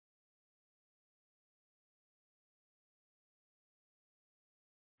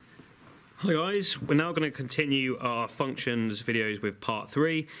Hi guys, we're now going to continue our functions videos with part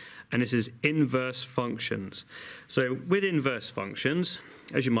 3, and this is inverse functions. So with inverse functions,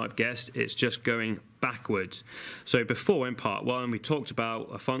 as you might have guessed, it's just going backwards. So before in part 1 we talked about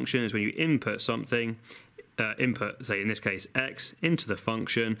a function is when you input something, say in this case x, into the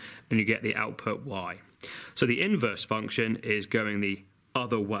function and you get the output y. So the inverse function is going the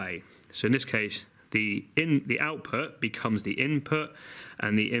other way. So in this case the output becomes the input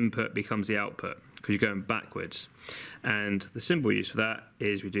and the input becomes the output because you're going backwards. And the symbol we use for that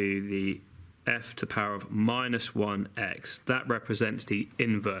is we do the f to the power of minus 1x. That represents the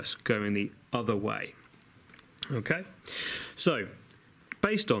inverse, going the other way. Okay, so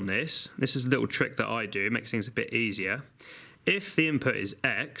based on this is a little trick that I do, it makes things a bit easier. If the input is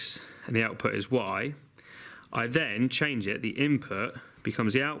x and the output is y, I then change it, the input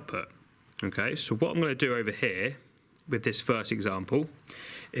becomes the output. Okay, so what I'm going to do over here with this first example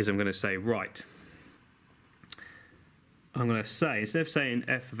is I'm going to say, right, I'm going to say, instead of saying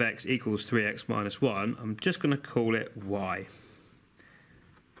f of x equals 3x minus 1, I'm just going to call it y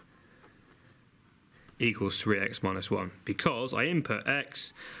equals 3x minus 1, because I input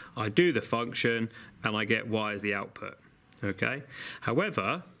x, I do the function, and I get y as the output. Okay.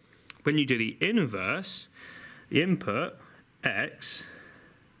 However, when you do the inverse, the input x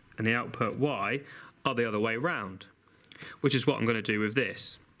and the output y are the other way round, which is what I'm going to do with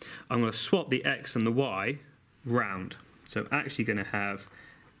this. I'm going to swap the x and the y round. So I'm actually going to have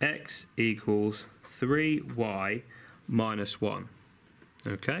x equals 3y minus 1.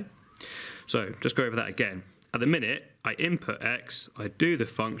 Okay, so just go over that again. At the minute, I input x, I do the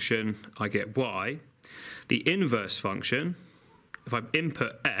function, I get y. The inverse function, if I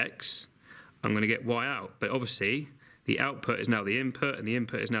input x, I'm going to get y out, but obviously the output is now the input and the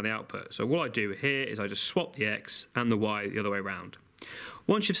input is now the output. So what I do here is I just swap the x and the y the other way around.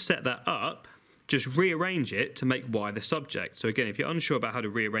 Once you've set that up, just rearrange it to make y the subject. So again, if you're unsure about how to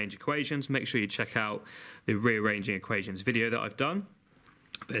rearrange equations, make sure you check out the rearranging equations video that I've done.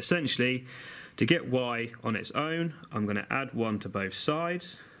 But essentially, to get y on its own, I'm going to add 1 to both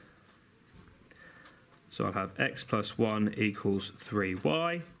sides. So I'll have x plus 1 equals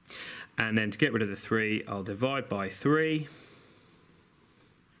 3y. And then to get rid of the 3, I'll divide by 3.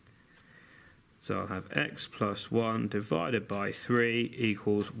 So I'll have x plus 1 divided by 3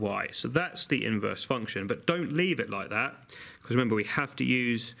 equals y. So that's the inverse function, but don't leave it like that, because remember we have to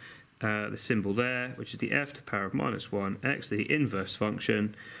use the symbol there, which is the f to the power of minus 1x. The inverse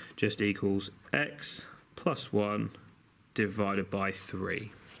function just equals x plus 1 divided by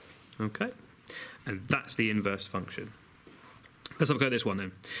 3. Okay, and that's the inverse function. Let's have a go at this one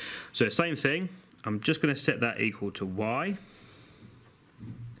then. So same thing, I'm just going to set that equal to y,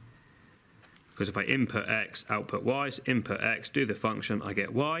 because if I input x, output y, so input x, do the function, I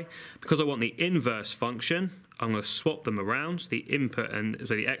get y. Because I want the inverse function, I'm going to swap them around. So the input and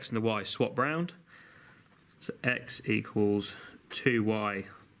so the x and the y swap round. So x equals 2y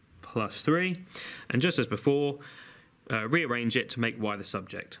plus 3. And just as before, rearrange it to make y the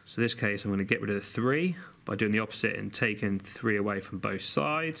subject. So in this case, I'm going to get rid of the 3 by doing the opposite and taking 3 away from both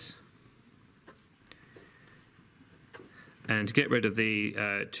sides. And to get rid of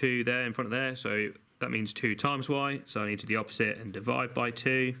the 2 there in front of there, so that means 2 times y, so I need to do the opposite and divide by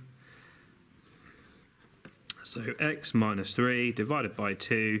 2. So x minus 3 divided by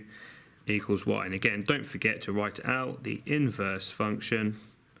 2 equals y. And again, don't forget to write it out. The inverse function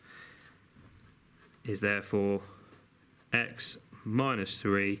is therefore x minus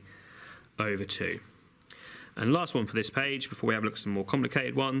 3 over 2. And last one for this page, before we have a look at some more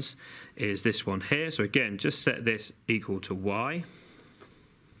complicated ones, is this one here. So again, just set this equal to y.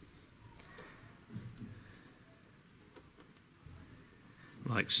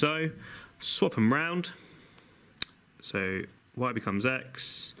 Like so. Swap them round. So y becomes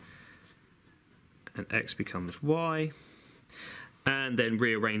x, and x becomes y. And then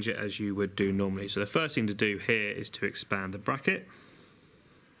rearrange it as you would do normally. So the first thing to do here is to expand the bracket.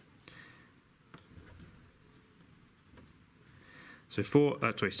 So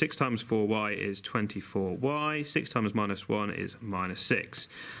 6 times 4y is 24y, 6 times minus 1 is minus 6.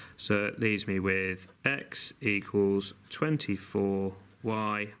 So it leaves me with x equals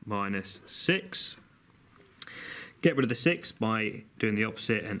 24y minus 6. Get rid of the 6 by doing the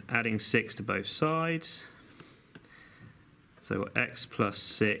opposite and adding 6 to both sides. So x plus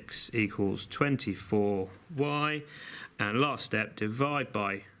 6 equals 24y. And last step, divide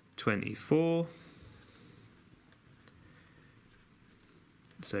by 24.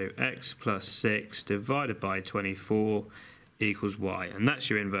 So x plus 6 divided by 24 equals y. And that's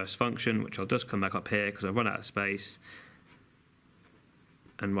your inverse function, which I'll just come back up here because I've run out of space.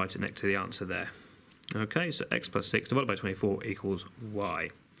 and write it next to the answer there. Okay, so x plus 6 divided by 24 equals y.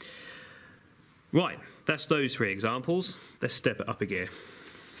 Right, that's those 3 examples. Let's step it up a gear.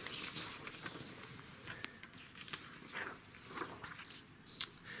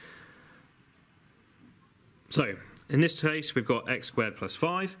 So, in this case, we've got x squared plus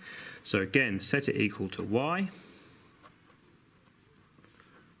 5. So again, set it equal to y.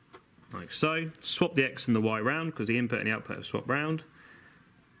 Like so. Swap the x and the y round, because the input and the output have swapped round.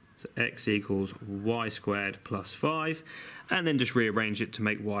 So x equals y squared plus 5. And then just rearrange it to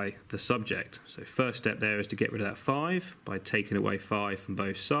make y the subject. So first step there is to get rid of that 5 by taking away 5 from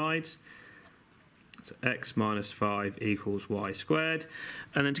both sides. So x minus 5 equals y squared.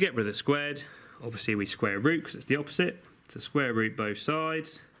 And then to get rid of the squared, obviously we square root because it's the opposite. So square root both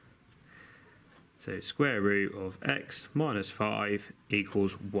sides. So square root of x minus 5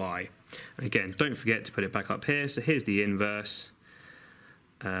 equals y. And again, don't forget to put it back up here. So here's the inverse.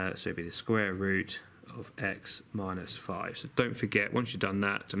 So it'd be the square root of x minus 5. So don't forget, once you've done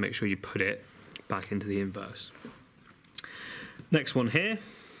that, to make sure you put it back into the inverse. Next one here,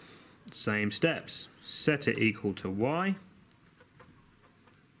 same steps. Set it equal to y.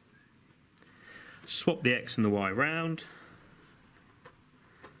 Swap the x and the y round.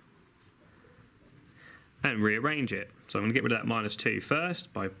 And rearrange it. So I'm going to get rid of that minus 2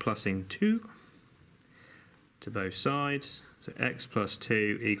 first by plussing 2 to both sides. So x plus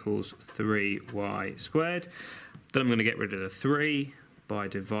 2 equals 3y squared. Then I'm going to get rid of the 3 by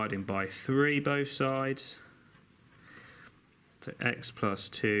dividing by 3 both sides. So x plus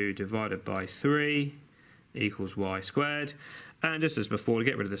 2 divided by 3 equals y squared. And just as before, to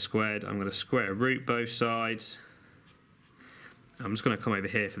get rid of the squared, I'm going to square root both sides. I'm just going to come over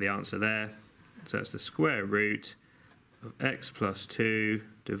here for the answer there. So that's the square root of x plus 2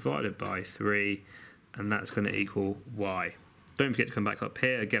 divided by 3, and that's going to equal y. Don't forget to come back up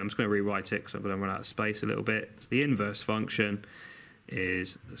here. Again, I'm just going to rewrite it because I'm going to run out of space a little bit. So the inverse function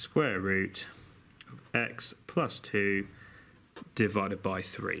is the square root of x plus 2 divided by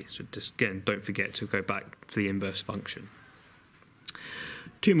 3. So just again, don't forget to go back to the inverse function.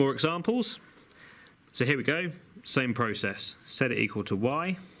 2 more examples. So here we go. Same process. Set it equal to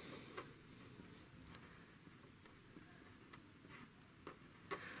y.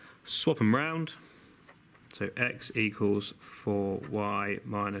 Swap them round. So x equals 4y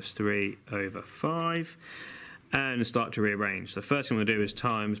minus 3 over 5. And start to rearrange. So the first thing I'm going to do is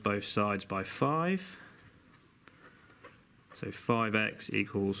times both sides by 5. So 5x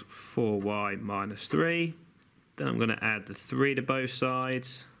equals 4y minus 3. Then I'm going to add the 3 to both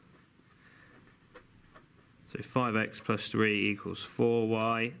sides. So 5x plus 3 equals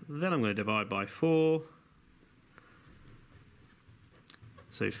 4y. Then I'm going to divide by 4.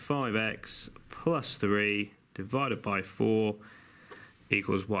 So 5x plus 3 divided by 4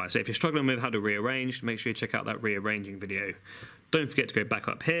 equals y. So if you're struggling with how to rearrange, make sure you check out that rearranging video. Don't forget to go back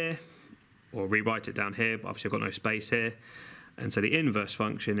up here, or rewrite it down here, but obviously I've got no space here. And so the inverse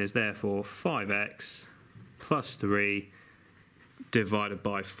function is therefore 5x plus 3 divided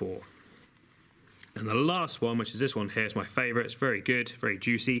by 4. And the last one, which is this one here, is my favourite, it's very good, very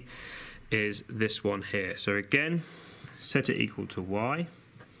juicy, is this one here. So again, set it equal to y.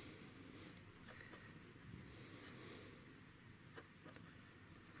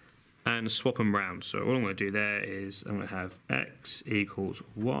 And swap them round. So all I'm going to do there is I'm going to have x equals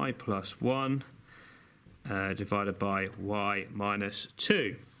y plus 1 divided by y minus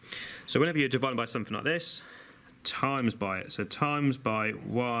 2. So whenever you're dividing by something like this, times by it. So times by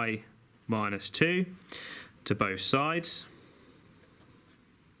y minus 2 to both sides,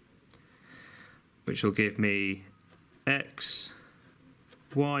 which will give me x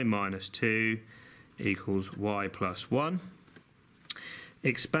y minus 2 equals y plus 1.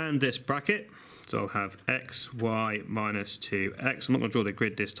 Expand this bracket, so I'll have x, y minus 2x. I'm not going to draw the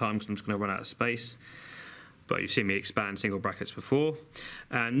grid this time because I'm just going to run out of space. But you've seen me expand single brackets before.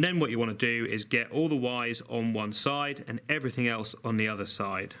 And then what you want to do is get all the y's on one side and everything else on the other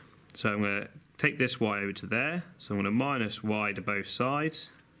side. So I'm going to take this y over to there. So I'm going to minus y to both sides.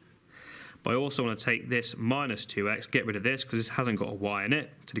 But I also want to take this minus 2x, get rid of this because this hasn't got a y in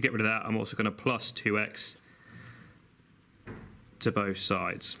it. So to get rid of that, I'm also going to plus 2x to both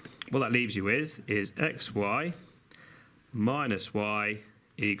sides. What that leaves you with is xy minus y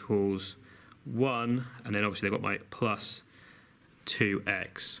equals 1, and then obviously they've got my plus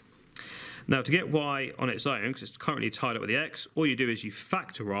 2x. Now to get y on its own, because it's currently tied up with the x, all you do is you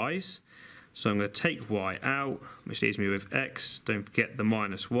factorise. So I'm going to take y out, which leaves me with x, don't forget the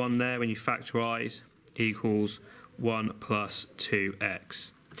minus 1 there when you factorise, equals 1 plus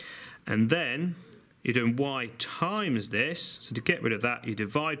 2x. And then you're doing y times this. So to get rid of that, you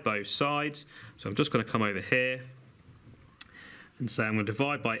divide both sides. So I'm just going to come over here and say I'm going to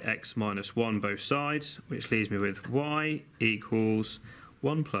divide by x minus 1 both sides, which leaves me with y equals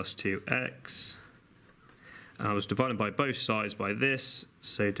 1 plus 2x. And I was dividing by both sides by this,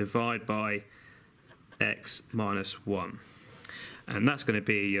 so divide by x minus 1. And that's going to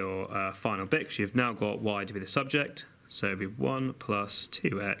be your final bit, because you've now got y to be the subject. So it'll be 1 plus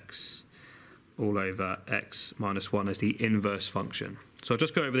 2x all over x minus 1 as the inverse function. So I'll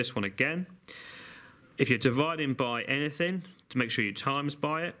just go over this one again. If you're dividing by anything, to make sure you times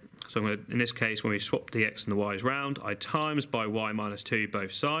by it. So I'm going to, in this case, when we swap the x and the y's round, I times by y minus 2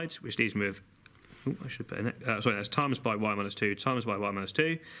 both sides, which leaves me with, I should put in it, sorry, that's times by y minus 2 times by y minus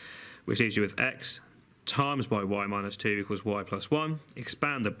 2, which leaves you with x times by y minus 2 equals y plus 1.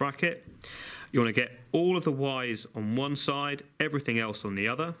 Expand the bracket. You want to get all of the y's on one side, everything else on the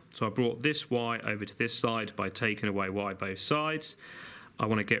other. So I brought this y over to this side by taking away y both sides. I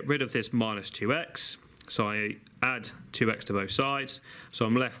want to get rid of this minus 2x. So I add 2x to both sides. So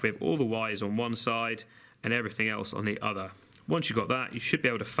I'm left with all the y's on one side and everything else on the other. Once you've got that, you should be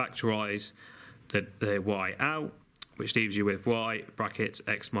able to factorise the y out, which leaves you with y brackets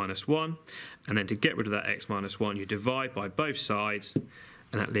x minus 1. And then to get rid of that x minus 1, you divide by both sides,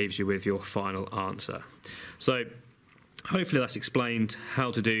 and that leaves you with your final answer. So hopefully that's explained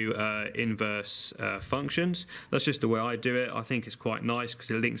how to do inverse functions. That's just the way I do it. I think it's quite nice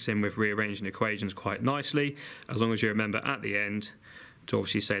because it links in with rearranging equations quite nicely, as long as you remember at the end to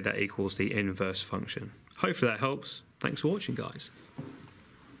obviously say that equals the inverse function. Hopefully that helps. Thanks for watching, guys.